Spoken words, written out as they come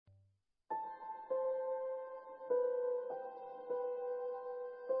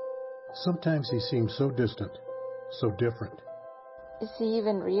Sometimes he seems so distant, so different. Is he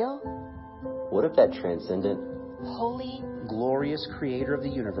even real? What if that transcendent, Holy, glorious creator of the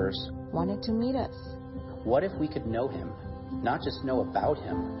universe wanted to meet us? What if we could know him? Not just know about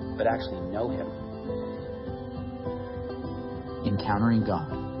him, but actually know him. Encountering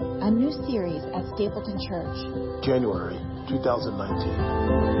God. A new series at Stapleton Church. January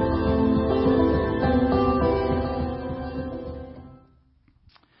 2019.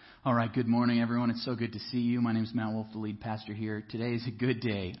 All right, good morning, everyone. It's so good to see you. My name is Matt Wolf, the lead pastor here. Today is a good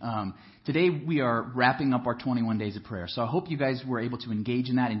day. Today we are wrapping up our 21 days of prayer. So I hope you guys were able to engage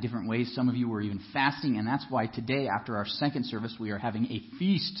in that in different ways. Some of you were even fasting, and that's why today, after our second service, we are having a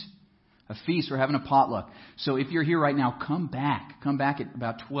feast. We're having a potluck. So if you're here right now, come back. Come back at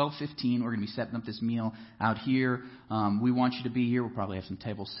about 12:15. We're going to be setting up this meal out here. We want you to be here. We'll probably have some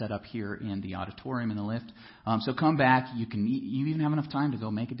tables set up here in the auditorium in the lift. So come back. You can eat. You even have enough time to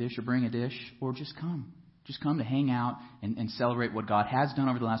go make a dish or bring a dish, or just come. Just come to hang out and celebrate what God has done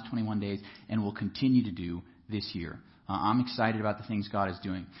over the last 21 days and will continue to do this year. I'm excited about the things God is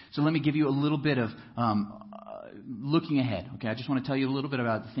doing. So let me give you a little bit of looking ahead. Okay, I just want to tell you a little bit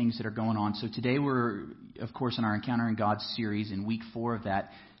about the things that are going on. So today we're, of course, in our Encountering God series, in week 4 of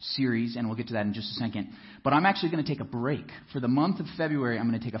that series, and we'll get to that in just a second. But I'm actually going to take a break. For the month of February, I'm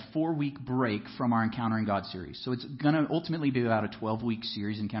going to take a 4-week break from our Encountering God series. So it's going to ultimately be about a 12-week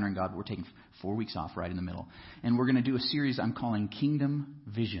series, Encountering God. We're taking 4 weeks off right in the middle. And we're going to do a series I'm calling Kingdom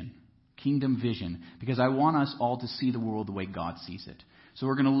Vision. Kingdom Vision, because I want us all to see the world the way God sees it. So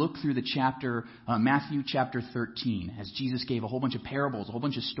we're going to look through the chapter, Matthew chapter 13, as Jesus gave a whole bunch of parables, a whole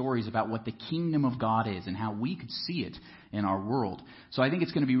bunch of stories about what the kingdom of God is and how we could see it in our world. So I think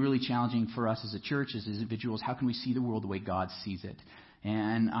it's going to be really challenging for us as a church, as individuals. How can we see the world the way God sees it?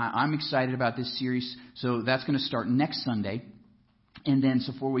 And I'm excited about this series. So that's going to start next Sunday. And then,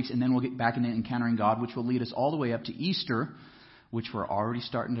 so 4 weeks, and then we'll get back into Encountering God, which will lead us all the way up to Easter, which we're already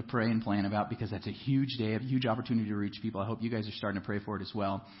starting to pray and plan about because that's a huge day, a huge opportunity to reach people. I hope you guys are starting to pray for it as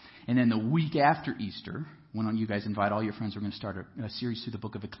well. And then the week after Easter, when you guys invite all your friends, we're going to start a series through the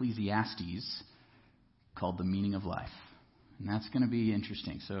book of Ecclesiastes called The Meaning of Life. And that's going to be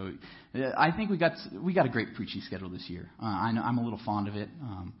interesting. So I think we got a great preaching schedule this year. I know I'm a little fond of it.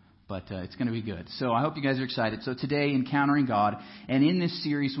 But it's going to be good. So I hope you guys are excited. So today, Encountering God. And in this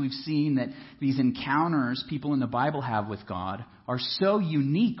series, we've seen that these encounters people in the Bible have with God are so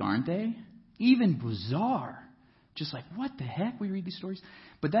unique, aren't they? Even bizarre. Just like, what the heck? We read these stories.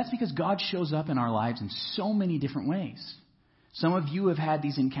 But that's because God shows up in our lives in so many different ways. Some of you have had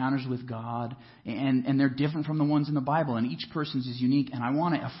these encounters with God, and they're different from the ones in the Bible, and each person's is unique, and I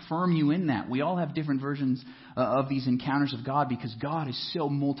want to affirm you in that. We all have different versions of these encounters of God because God is so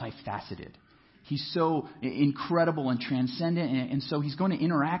multifaceted. He's so incredible and transcendent, and so He's going to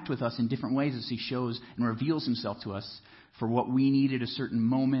interact with us in different ways as He shows and reveals Himself to us for what we need at a certain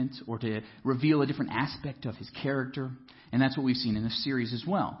moment or to reveal a different aspect of His character. And that's what we've seen in this series as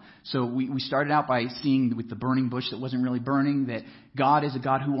well. So we started out by seeing with the burning bush that wasn't really burning that God is a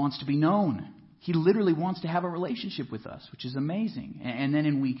God who wants to be known. He literally wants to have a relationship with us, which is amazing. And then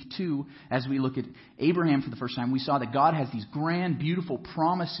in week 2, as we look at Abraham for the first time, we saw that God has these grand, beautiful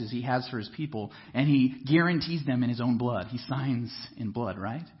promises He has for His people, and He guarantees them in His own blood. He signs in blood,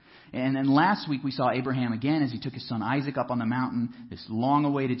 right? And then last week we saw Abraham again as he took his son Isaac up on the mountain, this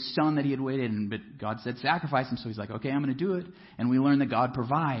long-awaited son that he had waited, but God said sacrifice him, so he's like, okay, I'm going to do it. And we learned that God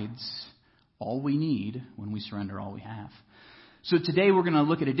provides all we need when we surrender all we have. So today we're going to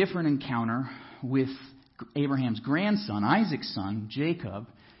look at a different encounter with Abraham's grandson, Isaac's son, Jacob,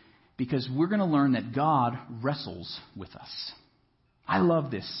 because we're going to learn that God wrestles with us. I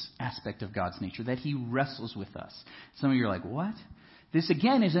love this aspect of God's nature, that He wrestles with us. Some of you are like, what? This,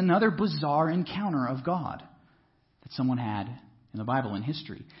 again, is another bizarre encounter of God that someone had in the Bible in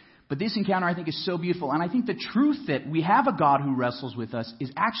history. But this encounter, I think, is so beautiful. And I think the truth that we have a God who wrestles with us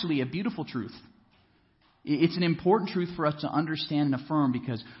is actually a beautiful truth. It's an important truth for us to understand and affirm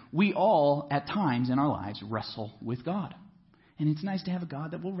because we all, at times in our lives, wrestle with God. And it's nice to have a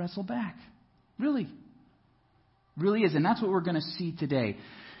God that will wrestle back. Really. Really is. And that's what we're going to see today.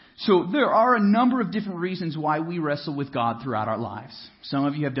 So there are a number of different reasons why we wrestle with God throughout our lives. Some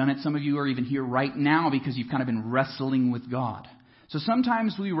of you have done it. Some of you are even here right now because you've kind of been wrestling with God. So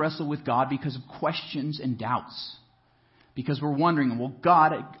sometimes we wrestle with God because of questions and doubts. Because we're wondering, well,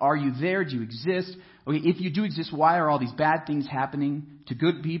 God, are you there? Do you exist? Okay, if you do exist, why are all these bad things happening to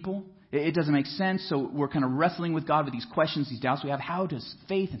good people? It doesn't make sense. So we're kind of wrestling with God with these questions, these doubts we have. How does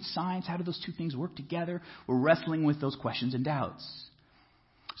faith and science, how do those two things work together? We're wrestling with those questions and doubts.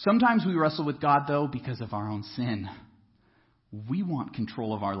 Sometimes we wrestle with God, though, because of our own sin. we want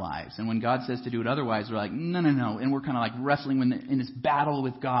control of our lives. And when God says to do it otherwise, we're like, no. And we're kind of like wrestling in this battle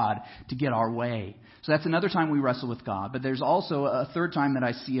with God to get our way. So that's another time we wrestle with God. But there's also a third time that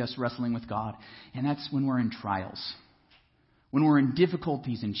I see us wrestling with God, and that's when we're in trials. When we're in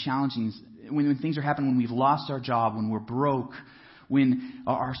difficulties and challenges, when things are happening, when we've lost our job, when we're broke, when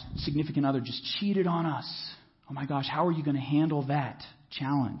our significant other just cheated on us. Oh my gosh, how are you going to handle that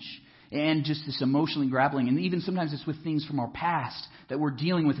challenge? And just this emotionally grappling. And even sometimes it's with things from our past that we're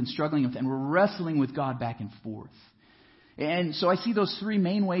dealing with and struggling with. And we're wrestling with God back and forth. And so I see those three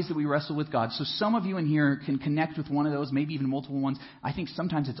main ways that we wrestle with God. So some of you in here can connect with one of those, maybe even multiple ones. I think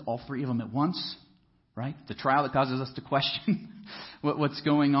sometimes it's all three of them at once. Right? The trial that causes us to question what's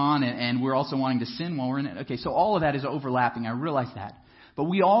going on. And we're also wanting to sin while we're in it. Okay, so all of that is overlapping. I realize that. But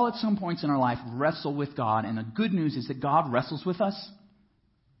we all at some points in our life wrestle with God. And the good news is that God wrestles with us.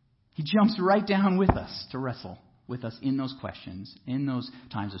 He jumps right down with us to wrestle with us in those questions, in those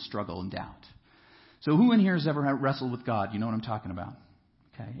times of struggle and doubt. So who in here has ever wrestled with God? You know what I'm talking about.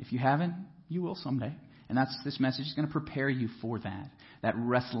 Okay, if you haven't, you will someday. And this message is going to prepare you for that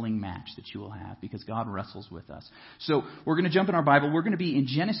wrestling match that you will have, because God wrestles with us. So we're going to jump in our Bible. We're going to be in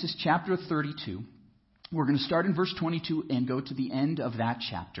Genesis chapter 32. We're going to start in verse 22 and go to the end of that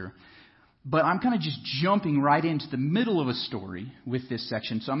chapter. But I'm kind of just jumping right into the middle of a story with this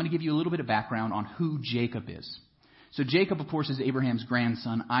section. So I'm going to give you a little bit of background on who Jacob is. So Jacob, of course, is Abraham's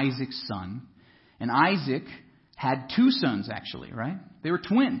grandson, Isaac's son. And Isaac had two sons, actually, right? They were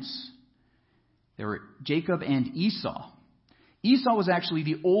twins. They were Jacob and Esau. Esau was actually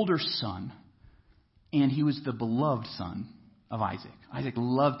the older son, and he was the beloved son of Isaac. Isaac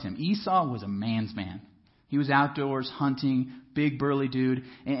loved him. Esau was a man's man. He was outdoors hunting, big burly dude,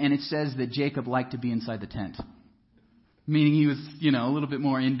 and it says that Jacob liked to be inside the tent. Meaning he was, a little bit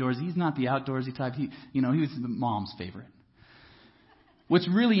more indoors. He's not the outdoorsy type. He was the mom's favorite. What's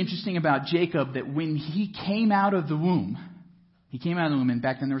really interesting about Jacob, that when he came out of the womb, and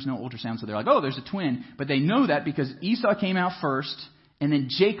back then there was no ultrasound, so they're like, oh, there's a twin. But they know that because Esau came out first, and then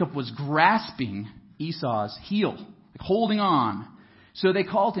Jacob was grasping Esau's heel, like holding on. So they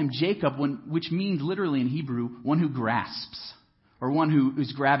called him Jacob, which means literally in Hebrew, one who grasps, or one who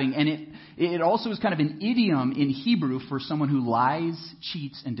is grabbing. And it also is kind of an idiom in Hebrew for someone who lies,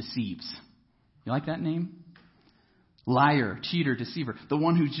 cheats, and deceives. You like that name? Liar, cheater, deceiver. The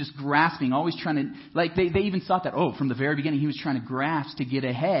one who's just grasping, always trying to, like they even thought that, from the very beginning he was trying to grasp to get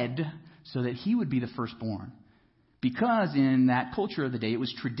ahead so that he would be the firstborn. Because in that culture of the day, it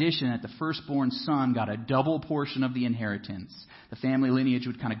was tradition that the firstborn son got a double portion of the inheritance. The family lineage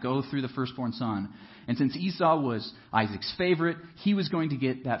would kind of go through the firstborn son. And since Esau was Isaac's favorite, he was going to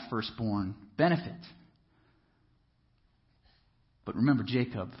get that firstborn benefit. But remember,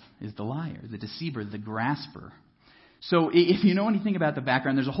 Jacob is the liar, the deceiver, the grasper. So if you know anything about the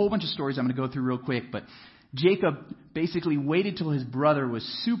background, there's a whole bunch of stories I'm going to go through real quick. But Jacob basically waited till his brother was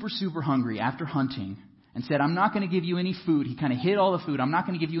super, super hungry after hunting and said, I'm not going to give you any food. He kind of hid all the food. I'm not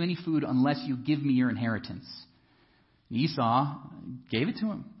going to give you any food unless you give me your inheritance. Esau gave it to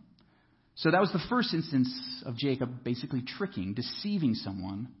him. So that was the first instance of Jacob basically tricking, deceiving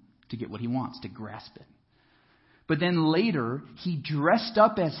someone to get what he wants, to grasp it. But then later, he dressed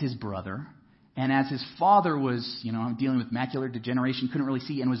up as his brother. And as his father was, dealing with macular degeneration, couldn't really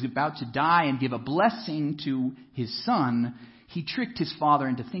see, and was about to die and give a blessing to his son, he tricked his father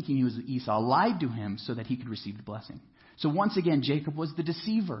into thinking he was Esau, lied to him so that he could receive the blessing. So once again, Jacob was the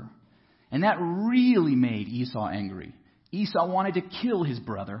deceiver. And that really made Esau angry. Esau wanted to kill his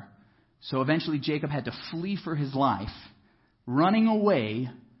brother. So eventually Jacob had to flee for his life, running away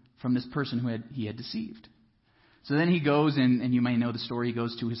from this person who he had deceived. So then he goes, and you may know the story, he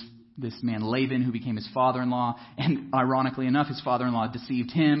goes to this man Laban, who became his father-in-law. And ironically enough, his father-in-law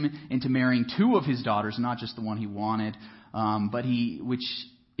deceived him into marrying two of his daughters, not just the one he wanted, which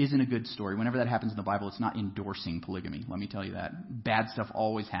isn't a good story. Whenever that happens in the Bible, it's not endorsing polygamy. Let me tell you that. Bad stuff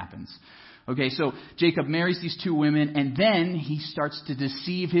always happens. Okay, so Jacob marries these two women, and then he starts to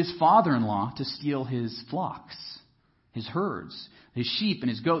deceive his father-in-law to steal his flocks, his herds, his sheep and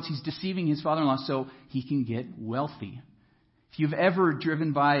his goats. He's deceiving his father-in-law so he can get wealthy. If you've ever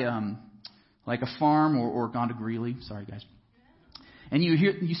driven by like a farm or gone to Greeley, sorry guys, and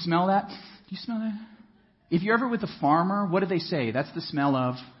you smell that? Do you smell that? If you're ever with a farmer, what do they say? That's the smell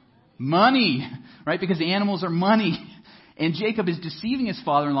of money, right? Because the animals are money. And Jacob is deceiving his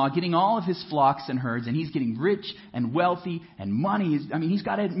father-in-law, getting all of his flocks and herds, and he's getting rich and wealthy and money. He's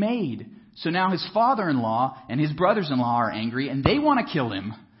got it made. So now his father-in-law and his brothers-in-law are angry, and they want to kill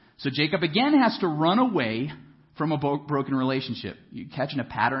him. So Jacob again has to run away from a broken relationship. You catching a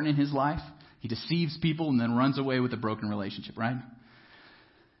pattern in his life? He deceives people and then runs away with a broken relationship, right?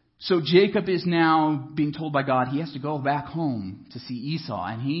 So Jacob is now being told by God he has to go back home to see Esau,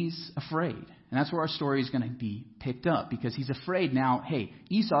 and he's afraid. And that's where our story is going to be picked up, because he's afraid now, hey,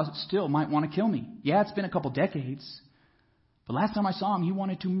 Esau still might want to kill me. Yeah, it's been a couple decades, but last time I saw him, he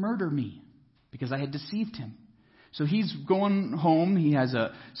wanted to murder me because I had deceived him. So he's going home. He has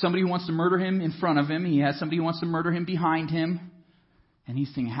somebody who wants to murder him in front of him. He has somebody who wants to murder him behind him. And he's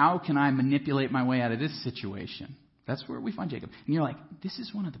thinking, how can I manipulate my way out of this situation? That's where we find Jacob. And you're like, this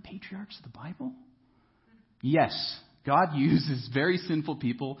is one of the patriarchs of the Bible? Yes, God uses very sinful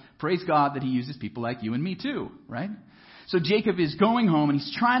people. Praise God that he uses people like you and me too, right? So Jacob is going home and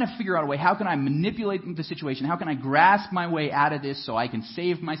he's trying to figure out a way. How can I manipulate the situation? How can I grasp my way out of this so I can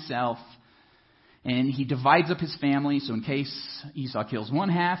save myself? And he divides up his family. So in case Esau kills one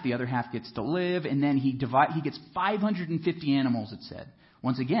half, the other half gets to live. And then he gets 550 animals, it said.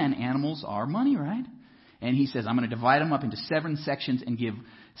 Once again, animals are money, right? And he says, I'm going to divide them up into 7 sections and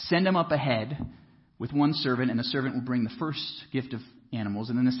send them up ahead with one servant, and the servant will bring the first gift of animals,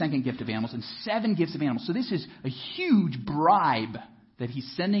 and then the second gift of animals, and 7 gifts of animals. So this is a huge bribe that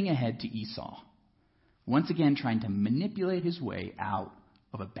he's sending ahead to Esau. Once again, trying to manipulate his way out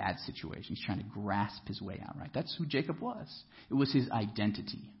of a bad situation. He's trying to grasp his way out, right? That's who Jacob was. It was his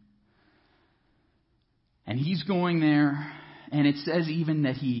identity. And he's going there, and it says even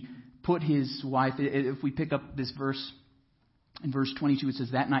that he put his wife, if we pick up this verse, in verse 22, it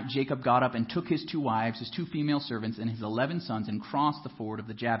says, that night Jacob got up and took his 2 wives, his 2 female servants, and his 11 sons, and crossed the ford of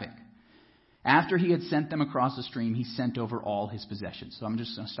the Jabbok. After he had sent them across the stream, he sent over all his possessions. So I'm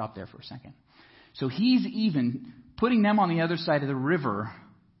just going to stop there for a second. So he's even putting them on the other side of the river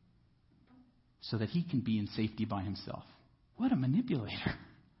so that he can be in safety by himself. What a manipulator.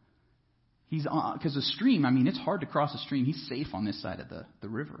 Because the stream, it's hard to cross a stream. He's safe on this side of the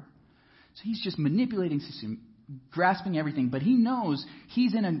river. So he's just manipulating the system, grasping everything. But he knows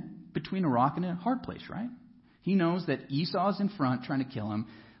he's between a rock and a hard place, right? He knows that Esau's in front trying to kill him.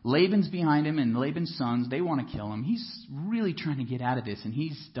 Laban's behind him, and Laban's sons, they want to kill him. He's really trying to get out of this, and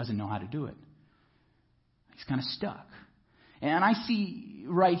he doesn't know how to do it. He's kind of stuck. And I see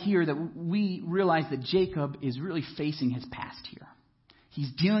right here that we realize that Jacob is really facing his past here.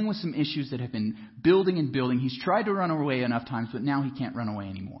 He's dealing with some issues that have been building and building. He's tried to run away enough times, but now he can't run away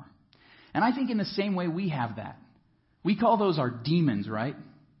anymore. And I think in the same way we have that. We call those our demons, right?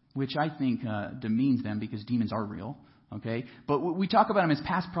 Which I think demeans them because demons are real, okay? But we talk about them as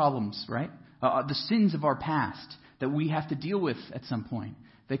past problems, right? The sins of our past that we have to deal with at some point.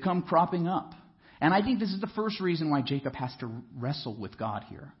 They come cropping up. And I think this is the first reason why Jacob has to wrestle with God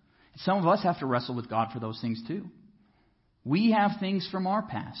here. Some of us have to wrestle with God for those things too. We have things from our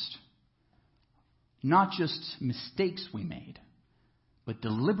past. Not just mistakes we made, but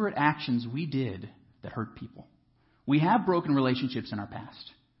deliberate actions we did that hurt people. We have broken relationships in our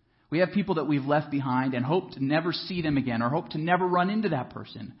past. We have people that we've left behind and hope to never see them again or hope to never run into that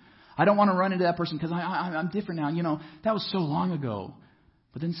person. I don't want to run into that person because I'm different now. That was so long ago.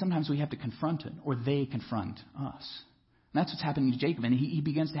 But then sometimes we have to confront it, or they confront us. And that's what's happening to Jacob, and he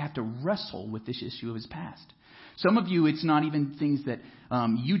begins to have to wrestle with this issue of his past. Some of you, it's not even things that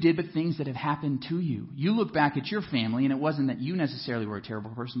you did, but things that have happened to you. You look back at your family, and it wasn't that you necessarily were a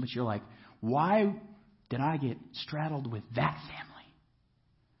terrible person, but you're like, why did I get straddled with that family?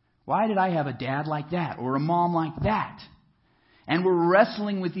 Why did I have a dad like that, or a mom like that? And we're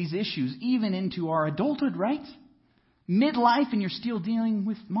wrestling with these issues even into our adulthood, right? Midlife, and you're still dealing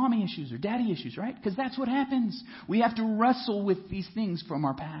with mommy issues or daddy issues, right? Because that's what happens. We have to wrestle with these things from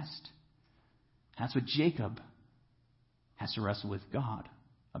our past. That's what Jacob has to wrestle with God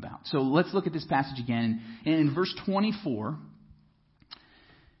about. So let's look at this passage again. And in verse 24,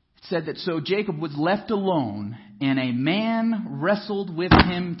 it said that, so Jacob was left alone, and a man wrestled with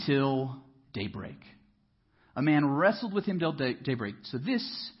him till daybreak. A man wrestled with him till daybreak. So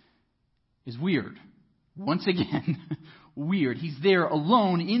this is weird. Once again, weird. He's there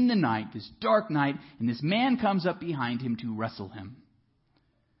alone in the night, this dark night, and this man comes up behind him to wrestle him.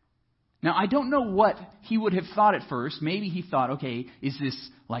 Now, I don't know what he would have thought at first. Maybe he thought, okay, is this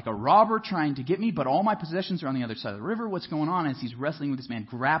like a robber trying to get me, but all my possessions are on the other side of the river? What's going on? As he's wrestling with this man,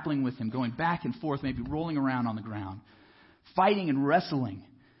 grappling with him, going back and forth, maybe rolling around on the ground, fighting and wrestling.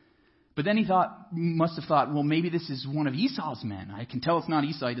 But then he must have thought, well, maybe this is one of Esau's men. I can tell it's not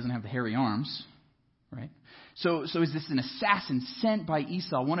Esau. He doesn't have the hairy arms. Right? So is this an assassin sent by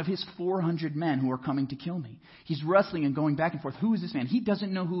Esau, one of his 400 men who are coming to kill me? He's wrestling and going back and forth. Who is this man? He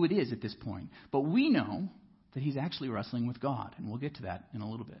doesn't know who it is at this point. But we know that he's actually wrestling with God. And we'll get to that in a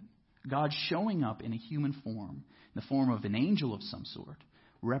little bit. God showing up in a human form, in the form of an angel of some sort,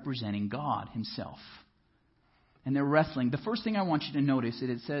 representing God himself. And they're wrestling. The first thing I want you to notice is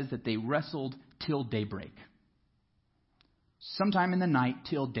it says that they wrestled till daybreak. Sometime in the night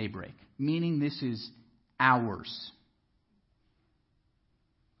till daybreak, meaning this is hours.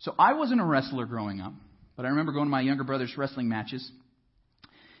 So I wasn't a wrestler growing up, but I remember going to my younger brother's wrestling matches.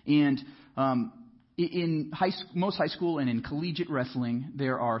 And in most high school and in collegiate wrestling,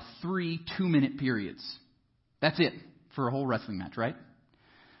 there are 3 2-minute periods. That's it for a whole wrestling match, right?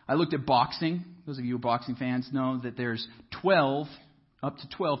 I looked at boxing. Those of you who are boxing fans know that there's up to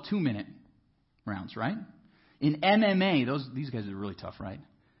 12 2-minute rounds, right? In MMA, these guys are really tough, right?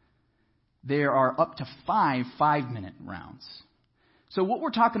 There are up to 5 5-minute rounds. So what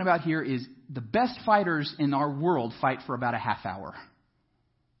we're talking about here is the best fighters in our world fight for about a half hour.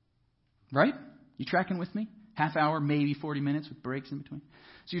 Right? You tracking with me? Half hour, maybe 40 minutes with breaks in between.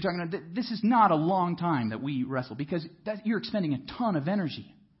 So you're talking about, this is not a long time that we wrestle because you're expending a ton of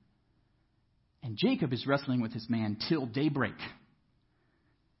energy. And Jacob is wrestling with his man till daybreak.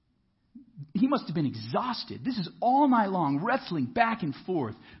 He must have been exhausted. This is all night long, wrestling back and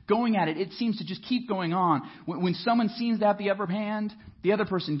forth, going at it. It seems to just keep going on. When someone seems to have the upper hand, the other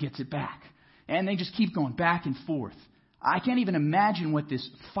person gets it back. And they just keep going back and forth. I can't even imagine what this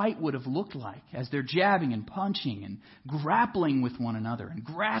fight would have looked like as they're jabbing and punching and grappling with one another and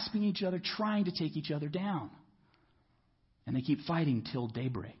grasping each other, trying to take each other down. And they keep fighting till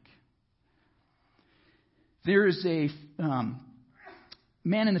daybreak. There is a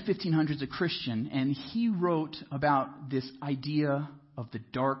man in the 1500s, a Christian, and he wrote about this idea of the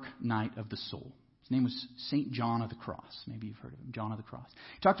dark night of the soul. His name was St. John of the Cross. Maybe you've heard of him, John of the Cross.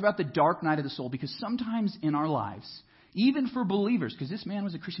 He talked about the dark night of the soul because sometimes in our lives, even for believers, because this man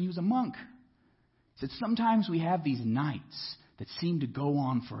was a Christian, he was a monk, he said sometimes we have these nights that seem to go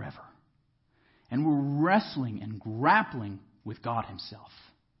on forever. And we're wrestling and grappling with God himself.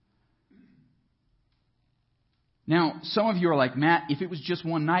 Now, some of you are like, Matt, if it was just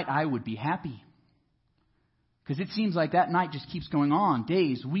one night, I would be happy. Because it seems like that night just keeps going on.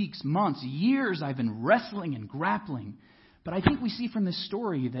 Days, weeks, months, years I've been wrestling and grappling. But I think we see from this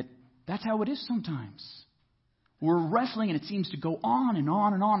story that that's how it is sometimes. We're wrestling and it seems to go on and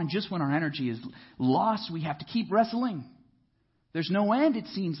on and on. And just when our energy is lost, we have to keep wrestling. There's no end, it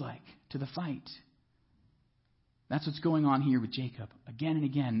seems like, to the fight. That's what's going on here with Jacob. Again and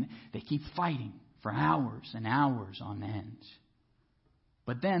again, they keep fighting for hours and hours on end.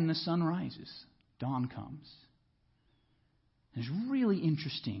 But then the sun rises. Dawn comes. It's really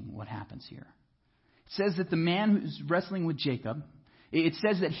interesting what happens here. It says that the man who's wrestling with Jacob, it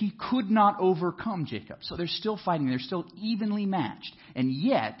says that he could not overcome Jacob. So they're still fighting. They're still evenly matched. And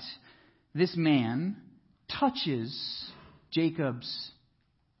yet, this man touches Jacob's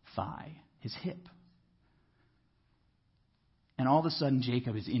thigh, his hip. And all of a sudden,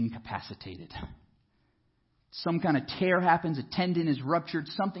 Jacob is incapacitated. Some kind of tear happens, a tendon is ruptured,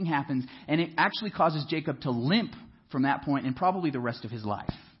 something happens, and it actually causes Jacob to limp from that point and probably the rest of his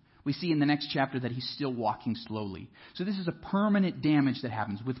life. We see in the next chapter that he's still walking slowly. So this is a permanent damage that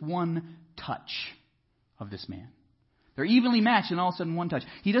happens with one touch of this man. They're evenly matched, and all of a sudden one touch.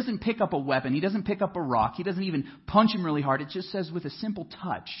 He doesn't pick up a weapon. He doesn't pick up a rock. He doesn't even punch him really hard. It just says with a simple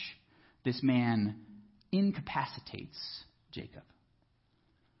touch, this man incapacitates Jacob.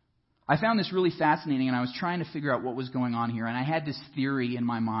 I found this really fascinating, and I was trying to figure out what was going on here. And I had this theory in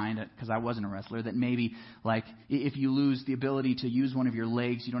my mind, because I wasn't a wrestler, that maybe, like, if you lose the ability to use one of your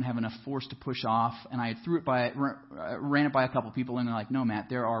legs, you don't have enough force to push off. And I ran it by a couple people, and they're like, no, Matt,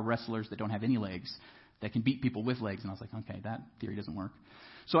 there are wrestlers that don't have any legs that can beat people with legs. And I was like, okay, that theory doesn't work.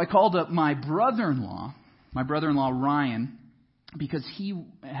 So I called up my brother-in-law Ryan, because he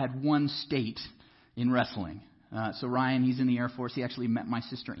had won state in wrestling. So Ryan, he's in the Air Force. He actually met my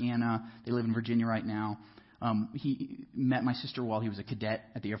sister Anna. They live in Virginia right now. He met my sister while he was a cadet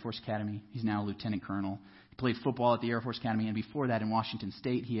at the Air Force Academy. He's now a lieutenant colonel. He played football at the Air Force Academy, and before that in Washington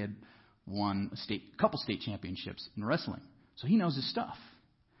State, he had won a couple state championships in wrestling. So he knows his stuff.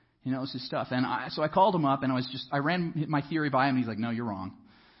 And so I called him up, and I ran my theory by him, and he's like, no, you're wrong.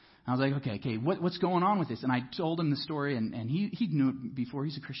 I was like, okay, what's going on with this? And I told him the story, and he knew it before.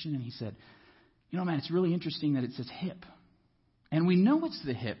 He's a Christian, and he said, you know, man, it's really interesting that it says hip. And we know it's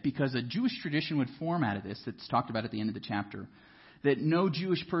the hip because a Jewish tradition would form out of this that's talked about at the end of the chapter, that no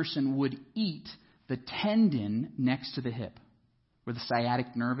Jewish person would eat the tendon next to the hip, where the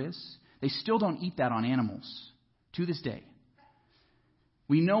sciatic nerve is. They still don't eat that on animals to this day.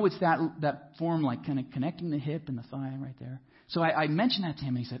 We know it's that form, like kind of connecting the hip and the thigh right there. So I mentioned that to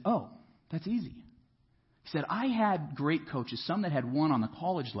him, and he said, oh, that's easy. He said, I had great coaches, some that had won on the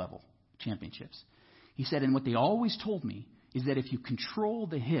college level championships. He said, and what they always told me is that if you control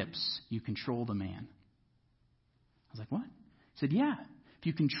the hips, you control the man. I was like, what? He said, yeah. If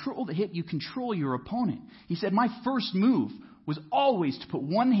you control the hip, you control your opponent. He said, my first move was always to put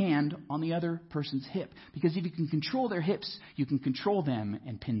one hand on the other person's hip. Because if you can control their hips, you can control them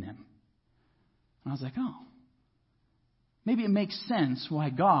and pin them. And I was like, oh. Maybe it makes sense why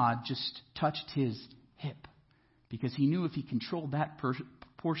God just touched his hip. Because he knew if he controlled that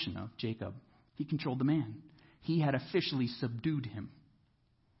portion of Jacob, he controlled the man. He had officially subdued him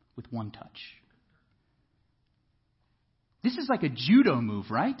with one touch. This is like a judo move,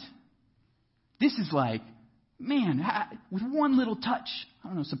 right? This is like, man, with one little touch, I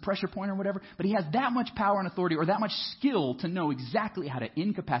don't know, some pressure point or whatever, but he has that much power and authority or that much skill to know exactly how to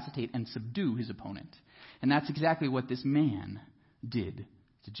incapacitate and subdue his opponent. And that's exactly what this man did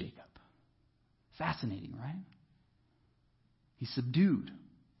to Jacob. Fascinating, right? He's subdued.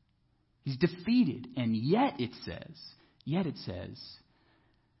 He's defeated. And yet it says,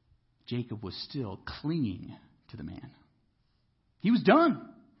 Jacob was still clinging to the man. He was done.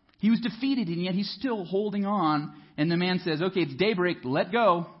 He was defeated, and yet he's still holding on. And the man says, okay, it's daybreak. Let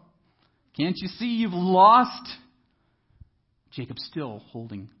go. Can't you see you've lost? Jacob's still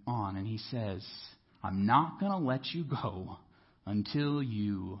holding on, and he says, I'm not going to let you go until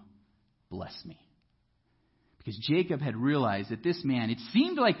you bless me. Because Jacob had realized that this man, it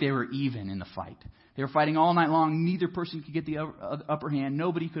seemed like they were even in the fight. They were fighting all night long. Neither person could get the upper hand.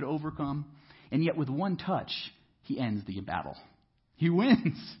 Nobody could overcome. And yet with one touch, he ends the battle. He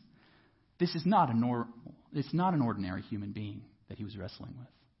wins. This is not it's not an ordinary human being that he was wrestling with.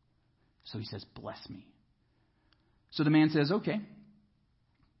 So he says, bless me. So the man says, okay,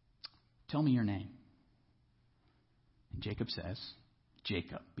 tell me your name. And Jacob says,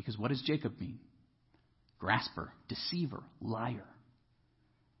 Jacob. Because what does Jacob mean? Grasper, deceiver, liar.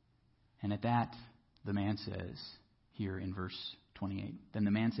 And at that, the man says, here in verse 28, then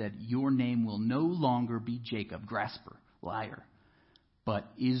the man said, your name will no longer be Jacob, grasper, liar, but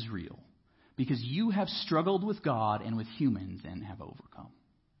Israel, because you have struggled with God and with humans and have overcome.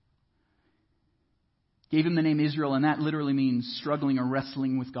 Gave him the name Israel, and that literally means struggling or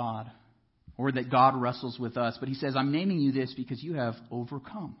wrestling with God, or that God wrestles with us. But he says, I'm naming you this because you have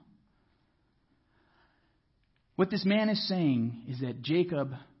overcome. What this man is saying is that,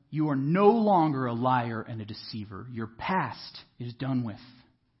 Jacob, you are no longer a liar and a deceiver. Your past is done with.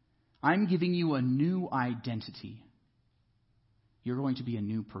 I'm giving you a new identity. You're going to be a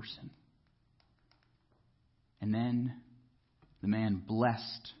new person. And then the man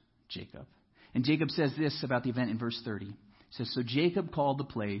blessed Jacob. And Jacob says this about the event in verse 30. He says, so Jacob called the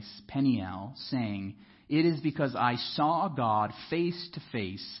place Peniel, saying, it is because I saw God face to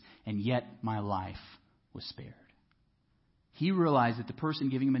face, and yet my life was spared. He realized that the person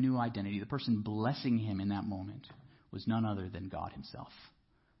giving him a new identity, the person blessing him in that moment, was none other than God himself,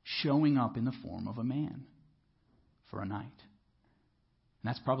 showing up in the form of a man for a night. And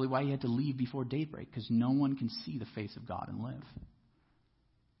that's probably why he had to leave before daybreak, because no one can see the face of God and live.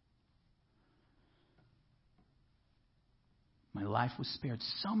 My life was spared.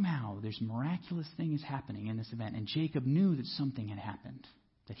 Somehow there's miraculous things happening in this event. And Jacob knew that something had happened,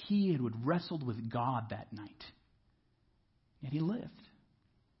 that he had wrestled with God that night. Yet he lived.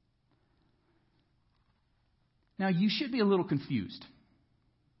 Now, you should be a little confused.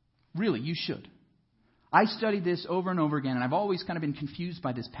 Really, you should. I studied this over and over again, and I've always kind of been confused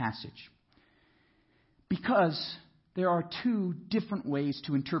by this passage. Because there are two different ways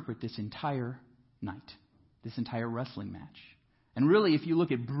to interpret this entire night, this entire wrestling match. And really, if you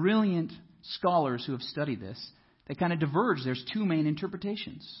look at brilliant scholars who have studied this, they kind of diverge. There's two main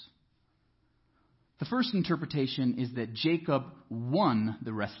interpretations. The first interpretation is that Jacob won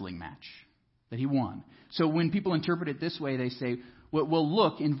the wrestling match, that he won. So when people interpret it this way, they say, well,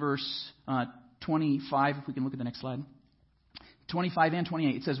 look in verse 25, if we can look at the next slide. 25 and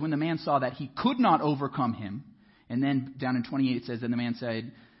 28, it says, when the man saw that he could not overcome him, and then down in 28 it says, then the man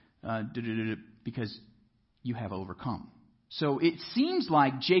said, because you have overcome. So it seems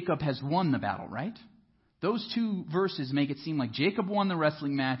like Jacob has won the battle, right? Those two verses make it seem like Jacob won the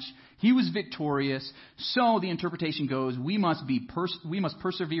wrestling match. He was victorious. So the interpretation goes, we must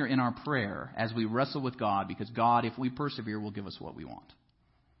persevere in our prayer as we wrestle with God, because God, if we persevere, will give us what we want.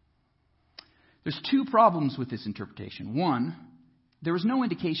 There's two problems with this interpretation. One, there was no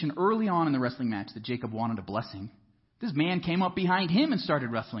indication early on in the wrestling match that Jacob wanted a blessing. This man came up behind him and started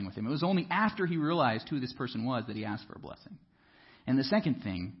wrestling with him. It was only after he realized who this person was that he asked for a blessing. And the second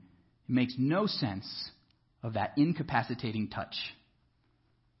thing, it makes no sense of that incapacitating touch.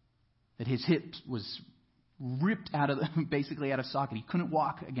 That his hip was ripped basically out of socket. He couldn't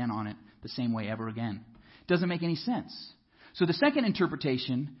walk again on it the same way ever again. It doesn't make any sense. So the second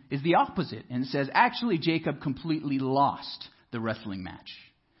interpretation is the opposite, and it says, actually, Jacob completely lost the wrestling match.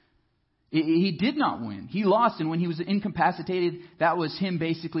 He did not win. He lost, and when he was incapacitated, that was him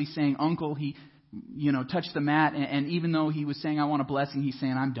basically saying, Uncle, he, touched the mat, and even though he was saying, I want a blessing, he's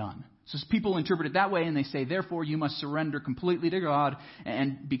saying, I'm done. So people interpret it that way, and they say, therefore, you must surrender completely to God,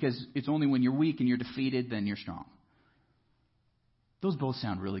 and because it's only when you're weak and you're defeated, then you're strong. Those both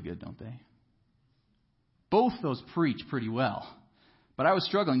sound really good, don't they? Both those preach pretty well. But I was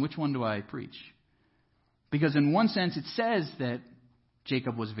struggling, which one do I preach? Because in one sense, it says that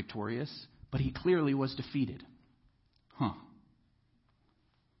Jacob was victorious, but he clearly was defeated.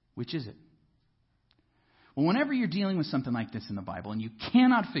 Which is it? Well, whenever you're dealing with something like this in the Bible and you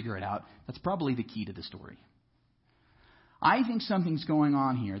cannot figure it out, that's probably the key to the story. I think something's going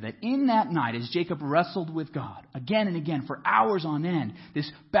on here, that in that night, as Jacob wrestled with God again and again for hours on end, this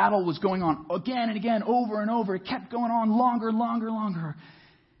battle was going on again and again, over and over. It kept going on longer. It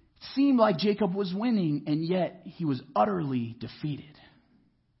seemed like Jacob was winning, and yet he was utterly defeated.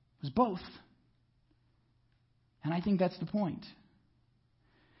 It was both. And I think that's the point.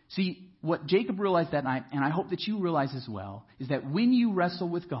 See, what Jacob realized that night, and I hope that you realize as well, is that when you wrestle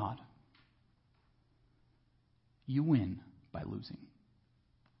with God, you win by losing.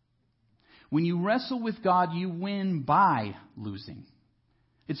 When you wrestle with God, you win by losing.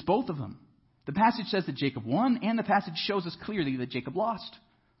 It's both of them. The passage says that Jacob won, and the passage shows us clearly that Jacob lost.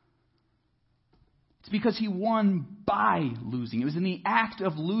 It's because he won by losing. It was in the act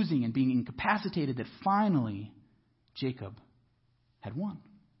of losing and being incapacitated that finally Jacob had won.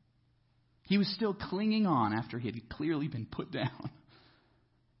 He was still clinging on after he had clearly been put down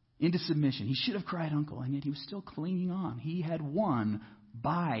into submission. He should have cried uncle, and yet he was still clinging on. He had won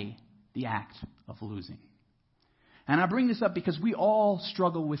by the act of losing. And I bring this up because we all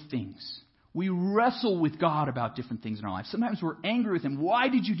struggle with things. We wrestle with God about different things in our life. Sometimes we're angry with Him. Why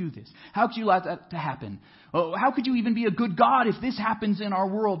did you do this? How could you allow that to happen? Oh, how could you even be a good God if this happens in our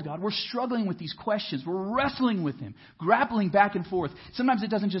world, God? We're struggling with these questions. We're wrestling with Him, grappling back and forth. Sometimes it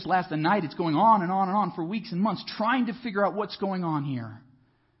doesn't just last a night. It's going on and on and on for weeks and months, trying to figure out what's going on here.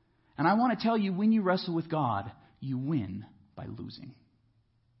 And I want to tell you, when you wrestle with God, you win by losing.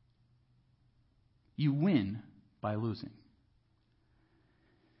 You win by losing.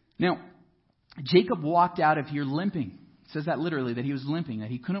 Now, Jacob walked out of here limping. It says that literally, that he was limping, that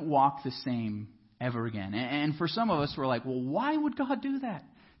he couldn't walk the same ever again. And for some of us, we're like, well, why would God do that?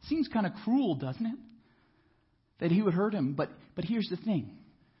 It seems kind of cruel, doesn't it? That He would hurt him. But here's the thing.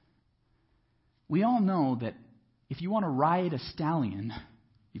 We all know that if you want to ride a stallion,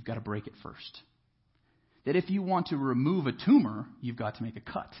 you've got to break it first. That if you want to remove a tumor, you've got to make a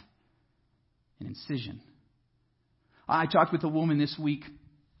cut, an incision. I talked with a woman this week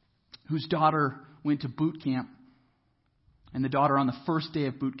whose daughter went to boot camp, and the daughter on the first day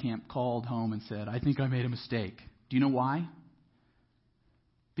of boot camp called home and said, I think I made a mistake. Do you know why?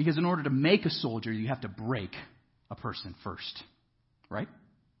 Because in order to make a soldier, you have to break a person first, right?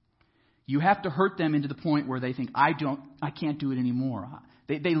 You have to hurt them into the point where they think, I can't do it anymore.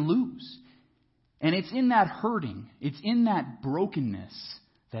 They lose. And it's in that hurting, it's in that brokenness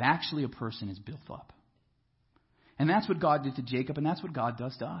that actually a person is built up. And that's what God did to Jacob, and that's what God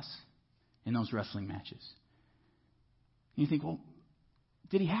does to us in those wrestling matches. And you think, well,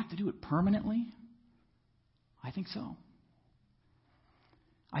 did He have to do it permanently? I think so.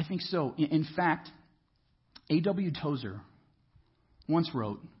 I think so. In fact, A.W. Tozer once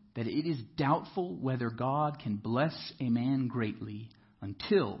wrote that it is doubtful whether God can bless a man greatly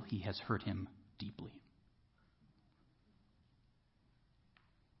until he has hurt him deeply.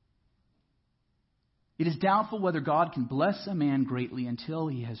 It is doubtful whether God can bless a man greatly until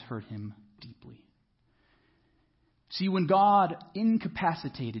he has hurt him deeply. See, when God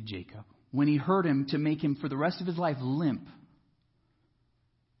incapacitated Jacob, when He hurt him to make him for the rest of his life limp,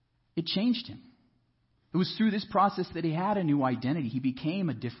 it changed him. It was through this process that he had a new identity. He became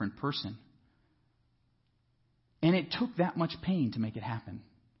a different person. And it took that much pain to make it happen.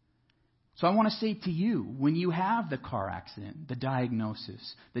 So I want to say to you, when you have the car accident, the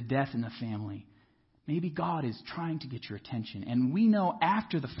diagnosis, the death in the family, maybe God is trying to get your attention. And we know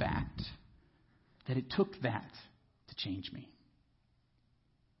after the fact that it took that to change me.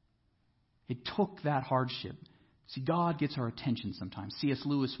 It took that hardship. See, God gets our attention sometimes. C.S.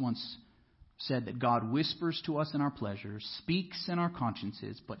 Lewis once said that God whispers to us in our pleasures, speaks in our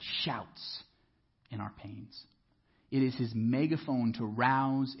consciences, but shouts in our pains. It is His megaphone to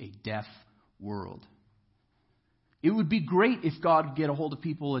rouse a deaf world. It would be great if God could get a hold of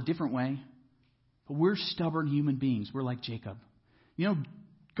people a different way. But we're stubborn human beings. We're like Jacob. You know,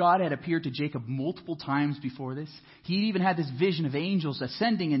 God had appeared to Jacob multiple times before this. He even had this vision of angels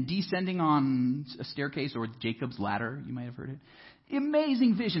ascending and descending on a staircase, or Jacob's ladder, you might have heard it.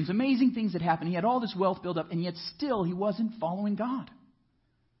 Amazing visions, amazing things that happened. He had all this wealth built up, and yet still he wasn't following God.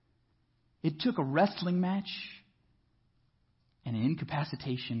 It took a wrestling match and an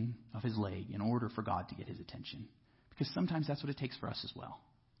incapacitation of his leg in order for God to get his attention. Because sometimes that's what it takes for us as well.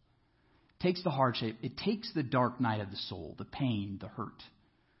 It takes the hardship. It takes the dark night of the soul, the pain, the hurt,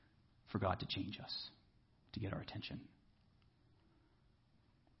 for God to change us, to get our attention.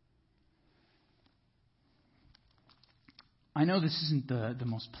 I know this isn't the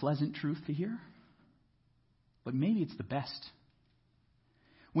most pleasant truth to hear, but maybe it's the best.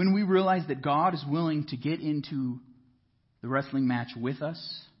 When we realize that God is willing to get into the wrestling match with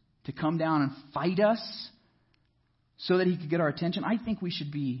us, to come down and fight us so that he could get our attention, I think we should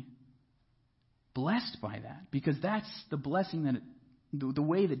be blessed by that, because that's the blessing that the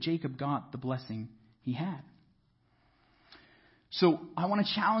way that Jacob got the blessing he had. So I want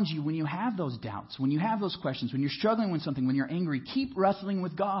to challenge you, when you have those doubts, when you have those questions, when you're struggling with something, when you're angry, keep wrestling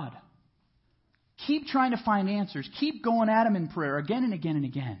with God. Keep trying to find answers. Keep going at him in prayer again and again and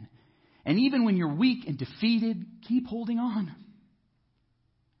again. And even when you're weak and defeated, keep holding on.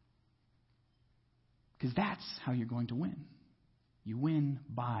 Because that's how you're going to win. You win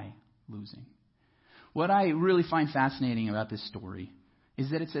by losing. What I really find fascinating about this story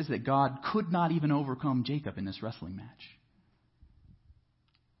is that it says that God could not even overcome Jacob in this wrestling match.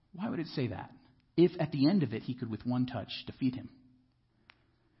 Why would it say that? If at the end of it he could with one touch defeat him.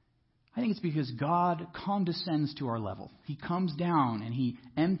 I think it's because God condescends to our level. He comes down and he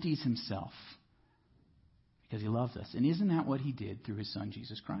empties himself because he loves us. And isn't that what he did through his son,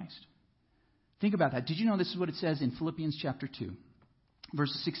 Jesus Christ? Think about that. Did you know this is what it says in Philippians chapter 2?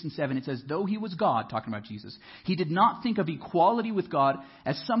 Verses 6 and 7, it says, though he was God, talking about Jesus, he did not think of equality with God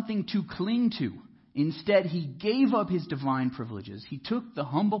as something to cling to. Instead, he gave up his divine privileges. He took the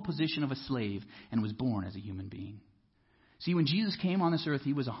humble position of a slave and was born as a human being. See, when Jesus came on this earth,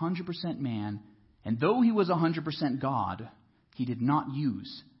 he was 100% man, and though he was 100% God, he did not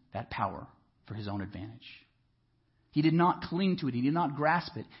use that power for his own advantage. He did not cling to it. He did not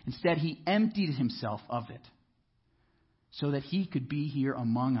grasp it. Instead, he emptied himself of it so that he could be here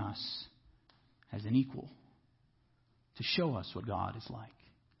among us as an equal to show us what God is like.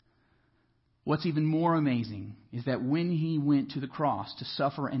 What's even more amazing is that when he went to the cross to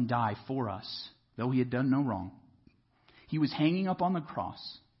suffer and die for us, though he had done no wrong, he was hanging up on the cross,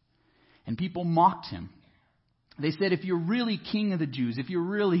 and people mocked him. They said, if you're really king of the Jews, if you're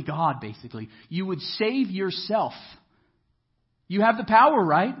really God, basically, you would save yourself. You have the power,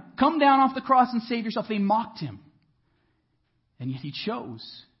 right? Come down off the cross and save yourself. They mocked him. And yet he chose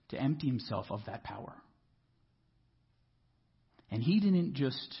to empty himself of that power. And he didn't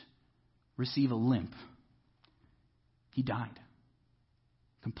just receive a limp. He died.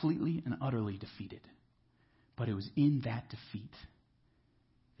 Completely and utterly defeated. But it was in that defeat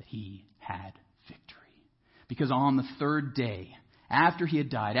that he had victory. Because on the third day, after he had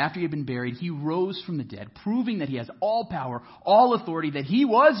died, after he had been buried, he rose from the dead, proving that he has all power, all authority, that he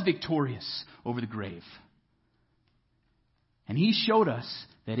was victorious over the grave. And he showed us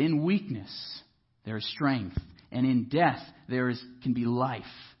that in weakness there is strength, and in death there can be life.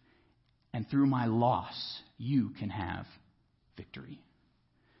 And through my loss, you can have victory.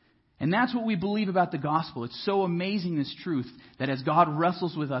 And that's what we believe about the gospel. It's so amazing, this truth, that as God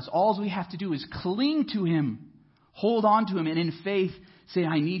wrestles with us, all we have to do is cling to him, hold on to him, and in faith say,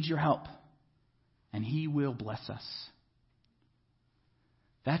 I need your help. And he will bless us.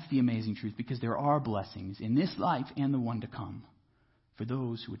 That's the amazing truth, because there are blessings in this life and the one to come for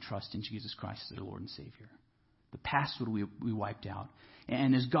those who would trust in Jesus Christ as their Lord and Savior. The past would be wiped out.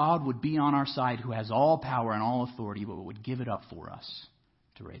 And as God would be on our side, who has all power and all authority, but would give it up for us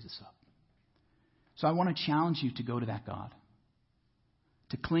to raise us up. So I want to challenge you to go to that God,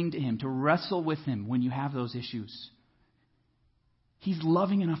 to cling to him, to wrestle with him when you have those issues. He's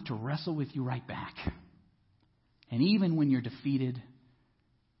loving enough to wrestle with you right back. And even when you're defeated,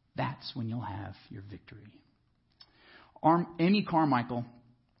 that's when you'll have your victory. Amy Carmichael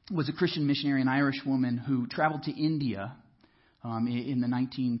was a Christian missionary, an Irish woman who traveled to India in the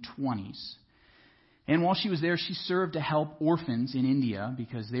 1920s. And while she was there, she served to help orphans in India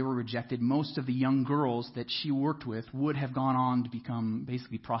because they were rejected. Most of the young girls that she worked with would have gone on to become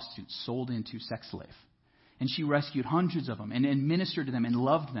basically prostitutes, sold into sex slave. And she rescued hundreds of them and ministered to them and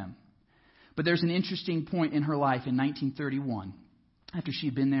loved them. But there's an interesting point in her life in 1931. After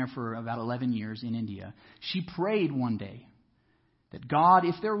she'd been there for about 11 years in India, she prayed one day that, God,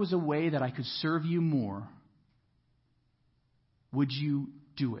 if there was a way that I could serve you more, would you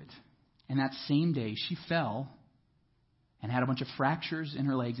do it. And that same day, she fell and had a bunch of fractures in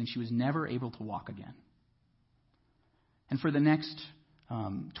her legs, and she was never able to walk again. And for the next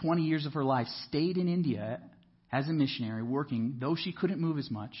 20 years of her life, stayed in India as a missionary, working, though she couldn't move as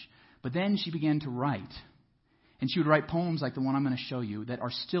much. But then she began to write. And she would write poems like the one I'm going to show you that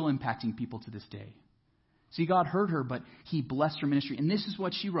are still impacting people to this day. See, God heard her, but He blessed her ministry. And this is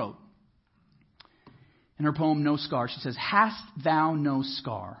what she wrote. In her poem, No Scar, she says, "Hast thou no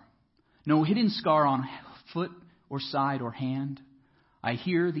scar, no hidden scar on foot or side or hand? I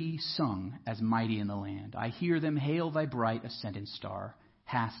hear thee sung as mighty in the land. I hear them hail thy bright ascendant star.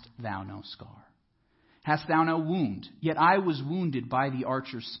 Hast thou no scar? Hast thou no wound? Yet I was wounded by the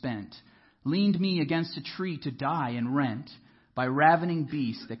archer spent. Leaned me against a tree to die and rent. By ravening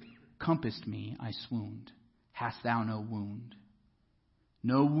beasts that compassed me, I swooned. Hast thou no wound?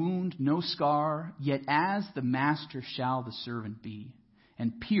 No wound, no scar, yet as the master shall the servant be,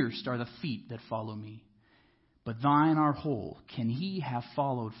 and pierced are the feet that follow me. But thine are whole, can he have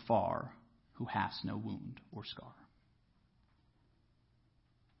followed far, who has no wound or scar?"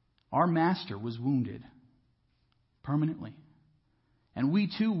 Our master was wounded permanently. And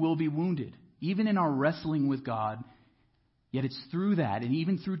we too will be wounded, even in our wrestling with God. Yet it's through that, and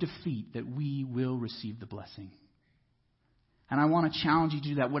even through defeat, that we will receive the blessing. And I want to challenge you to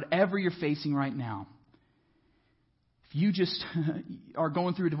do that, whatever you're facing right now. If you just are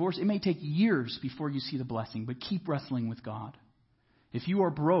going through a divorce, it may take years before you see the blessing, but keep wrestling with God. If you are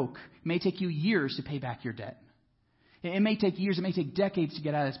broke, it may take you years to pay back your debt. It may take years, it may take decades to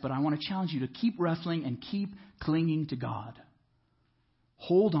get out of this, but I want to challenge you to keep wrestling and keep clinging to God.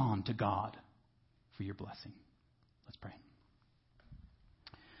 Hold on to God for your blessing. Let's pray.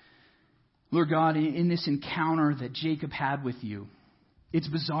 Lord God, in this encounter that Jacob had with you, it's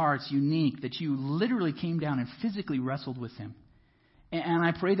bizarre, it's unique that you literally came down and physically wrestled with him. And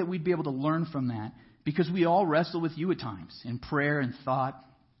I pray that we'd be able to learn from that, because we all wrestle with you at times, in prayer and thought,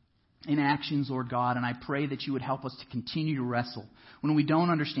 in actions, Lord God. And I pray that you would help us to continue to wrestle. When we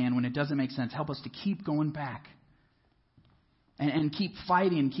don't understand, when it doesn't make sense, help us to keep going back. And keep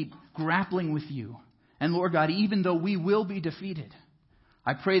fighting and keep grappling with you. And Lord God, even though we will be defeated,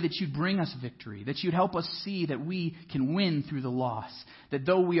 I pray that you'd bring us victory, that you'd help us see that we can win through the loss, that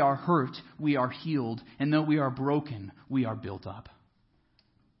though we are hurt, we are healed, and though we are broken, we are built up.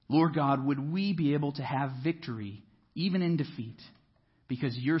 Lord God, would we be able to have victory even in defeat,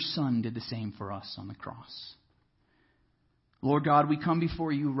 because your Son did the same for us on the cross. Lord God, we come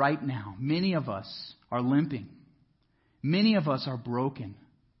before you right now. Many of us are limping. Many of us are broken.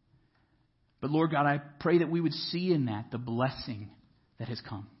 But Lord God, I pray that we would see in that the blessing that has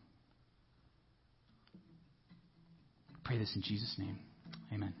come. I pray this in Jesus' name.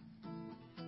 Amen.